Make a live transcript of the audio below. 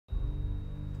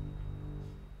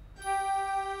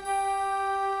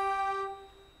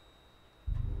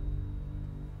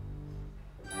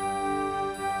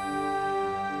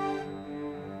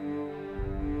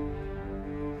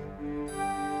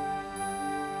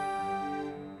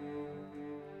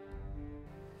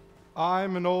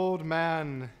I'm an old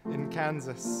man in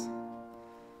Kansas,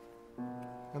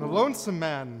 and a lonesome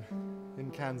man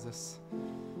in Kansas,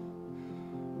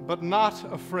 but not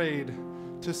afraid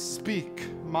to speak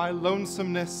my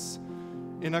lonesomeness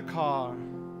in a car,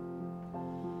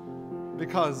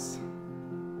 because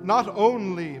not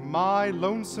only my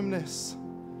lonesomeness,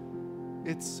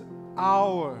 it's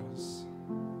ours,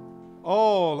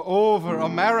 all over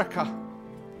America.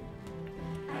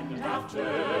 And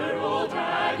after old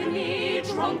agony,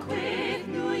 drunk with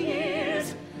New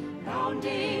Year's,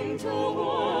 bounding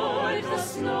toward the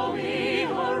snowy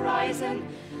horizon,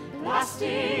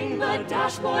 blasting the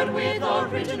dashboard with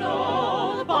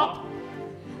original bop,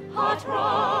 hot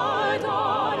rod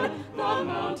on the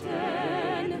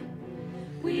mountain,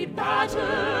 we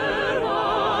batter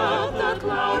up the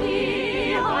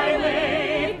cloudy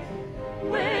highway,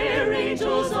 where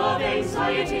angels of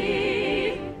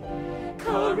anxiety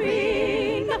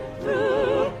careen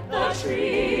through the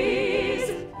trees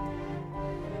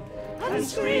and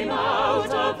scream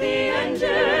out of the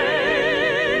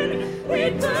engine. We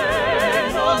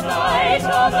burn all night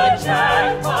on the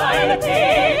Jackpine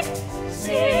Peak,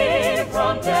 see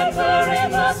from Denver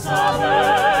in the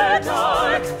summer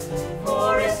dark,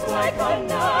 forest like a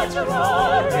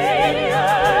natural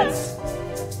radiance,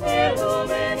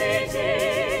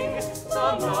 illuminating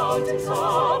the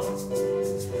mountaintop.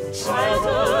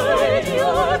 Childhood,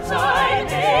 youth-time,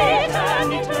 age,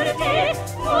 and eternity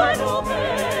are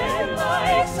open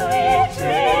like sweet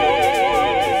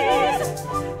trees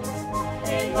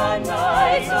in the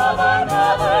night of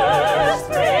another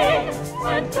spring,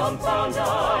 and dumbfound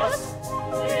us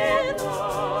with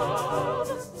love.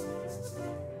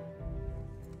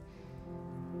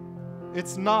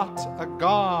 It's not a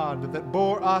God that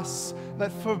bore us,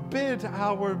 that forbid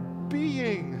our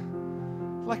being,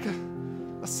 like a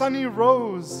sunny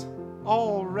rose,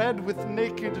 all red with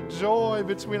naked joy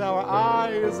between our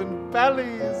eyes and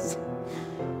bellies.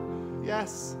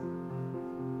 Yes,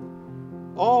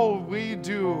 all we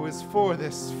do is for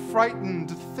this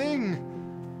frightened thing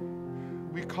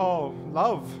we call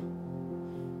love,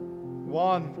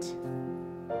 want,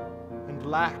 and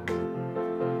lack.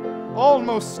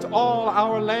 Almost all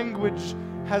our language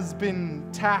has been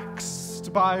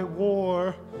taxed by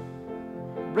war,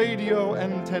 radio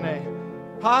antennae,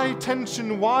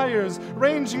 high-tension wires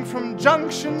ranging from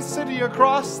Junction City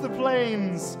across the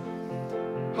plains,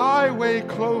 highway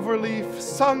cloverleaf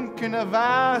sunk in a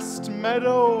vast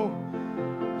meadow,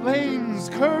 lanes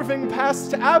curving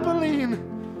past Abilene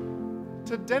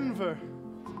to Denver.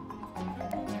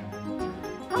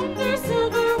 Under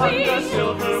silver wings,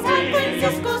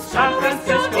 San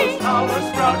Francisco's towers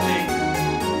sprouting.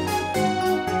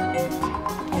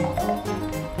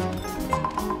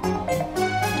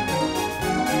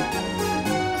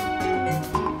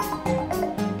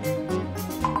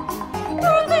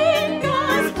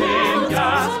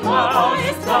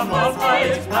 Summer's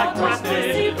light, black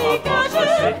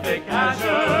Pacific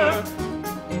azure.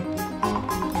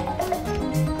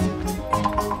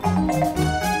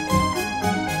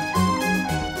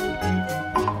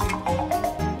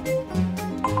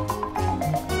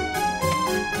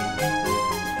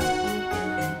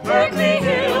 Berkeley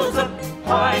Hills,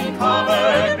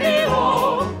 pine-covered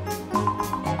below.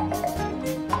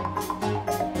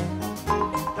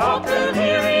 Dr.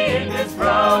 Leary in his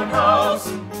brown house,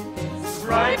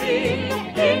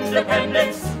 scribing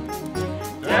independence,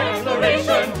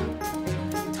 declaration,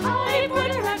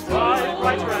 typewriter at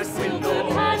window,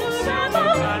 panorama,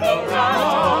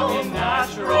 in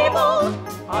natural,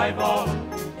 eyeball,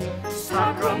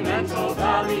 Sacramento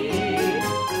Valley,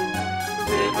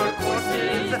 river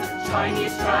courses,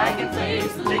 Chinese dragon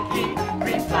flames licking,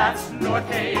 green flats, North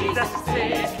Haze,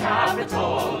 state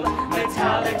capitol,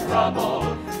 metallic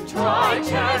rubble, dry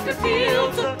checkered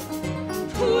fields,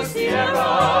 two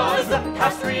Sierras,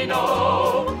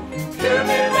 Castrino,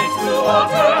 Pyramid Lakes, blue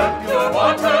water, pure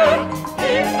water,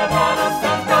 in Nevada,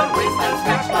 sun-brown wasteland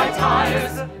scratched by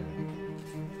tires.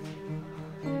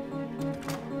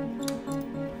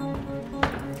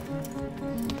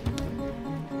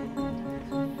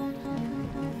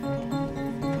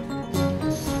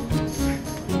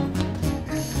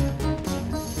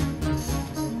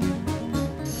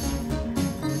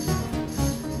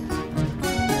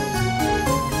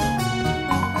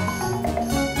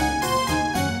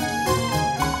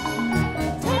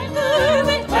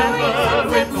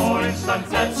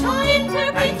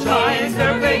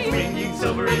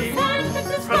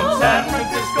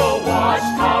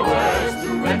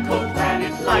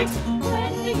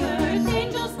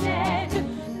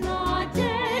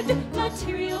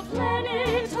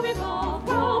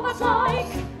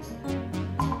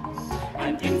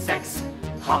 and insects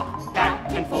hop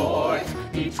back and forth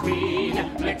between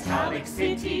metallic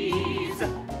cities.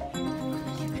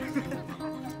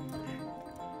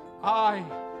 I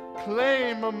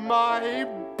claim my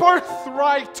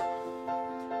birthright,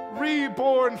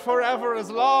 reborn forever as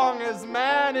long as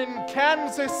man in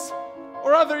Kansas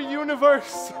or other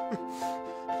universe.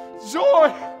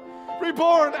 Joy,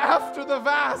 reborn after the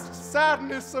vast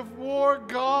sadness of war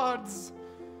gods.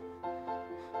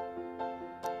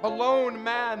 A lone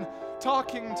man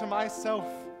talking to myself,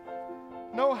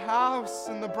 no house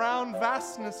in the brown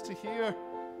vastness to hear,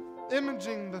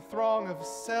 imaging the throng of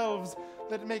selves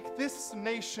that make this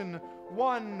nation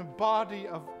one body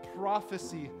of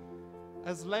prophecy,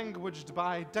 as languaged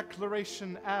by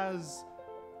declaration as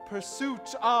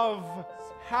pursuit of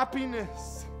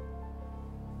happiness.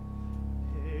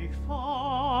 Hey,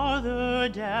 Father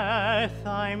Death,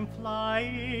 I'm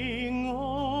flying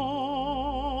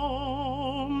home.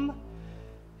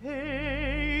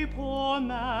 Hey, poor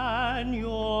man,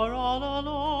 you're all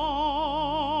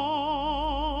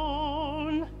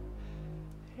alone.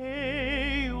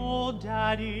 Hey, old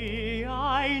Daddy,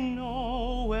 I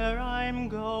know where I'm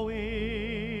going.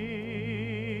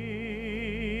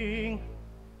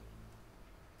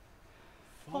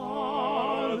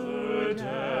 Father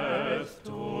Death,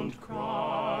 don't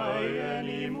cry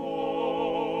anymore.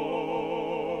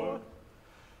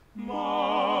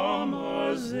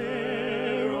 Mama's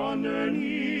there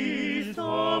underneath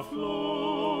the floor.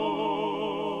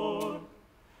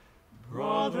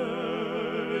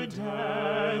 Brother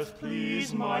Death,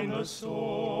 please mind the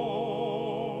store.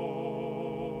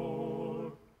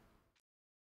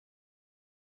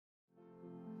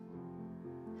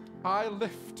 I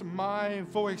lift my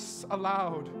voice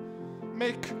aloud,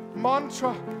 make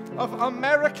mantra of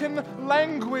American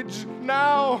language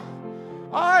now.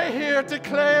 I here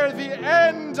declare the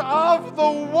end of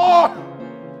the war.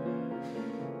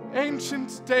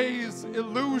 Ancient days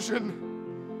illusion,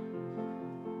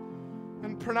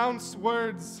 and pronounce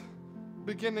words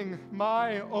beginning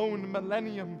my own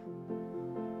millennium.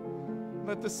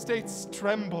 Let the states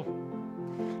tremble,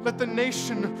 let the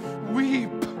nation weep.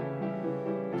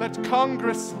 Let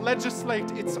Congress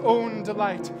legislate its own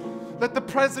delight. Let the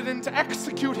president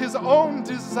execute his own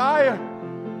desire.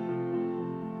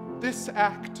 This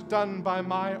act done by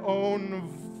my own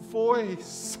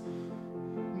voice,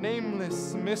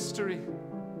 nameless mystery,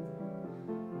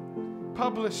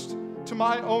 published to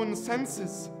my own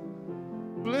senses,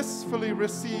 blissfully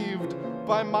received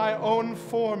by my own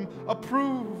form,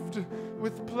 approved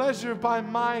with pleasure by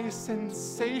my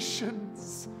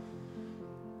sensations,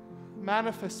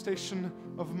 manifestation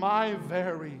of my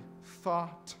very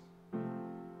thought.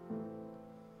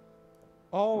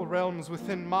 All realms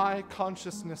within my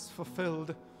consciousness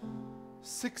fulfilled,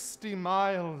 60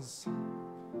 miles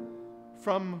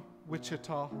from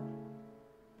Wichita,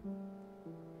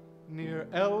 near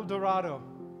El Dorado,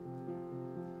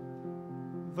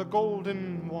 the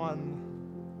golden one,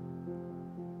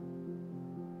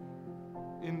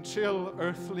 in chill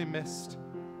earthly mist,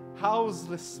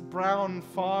 houseless brown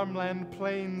farmland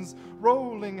plains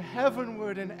rolling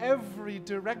heavenward in every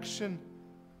direction.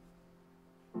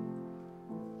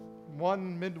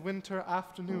 One midwinter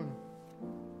afternoon,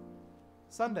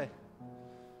 Sunday,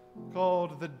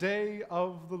 called the Day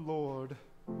of the Lord,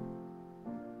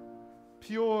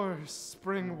 pure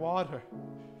spring water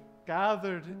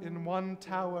gathered in one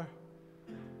tower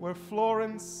where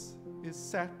Florence is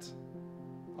set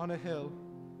on a hill.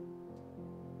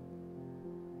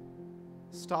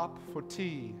 Stop for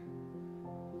tea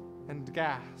and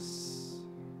gas.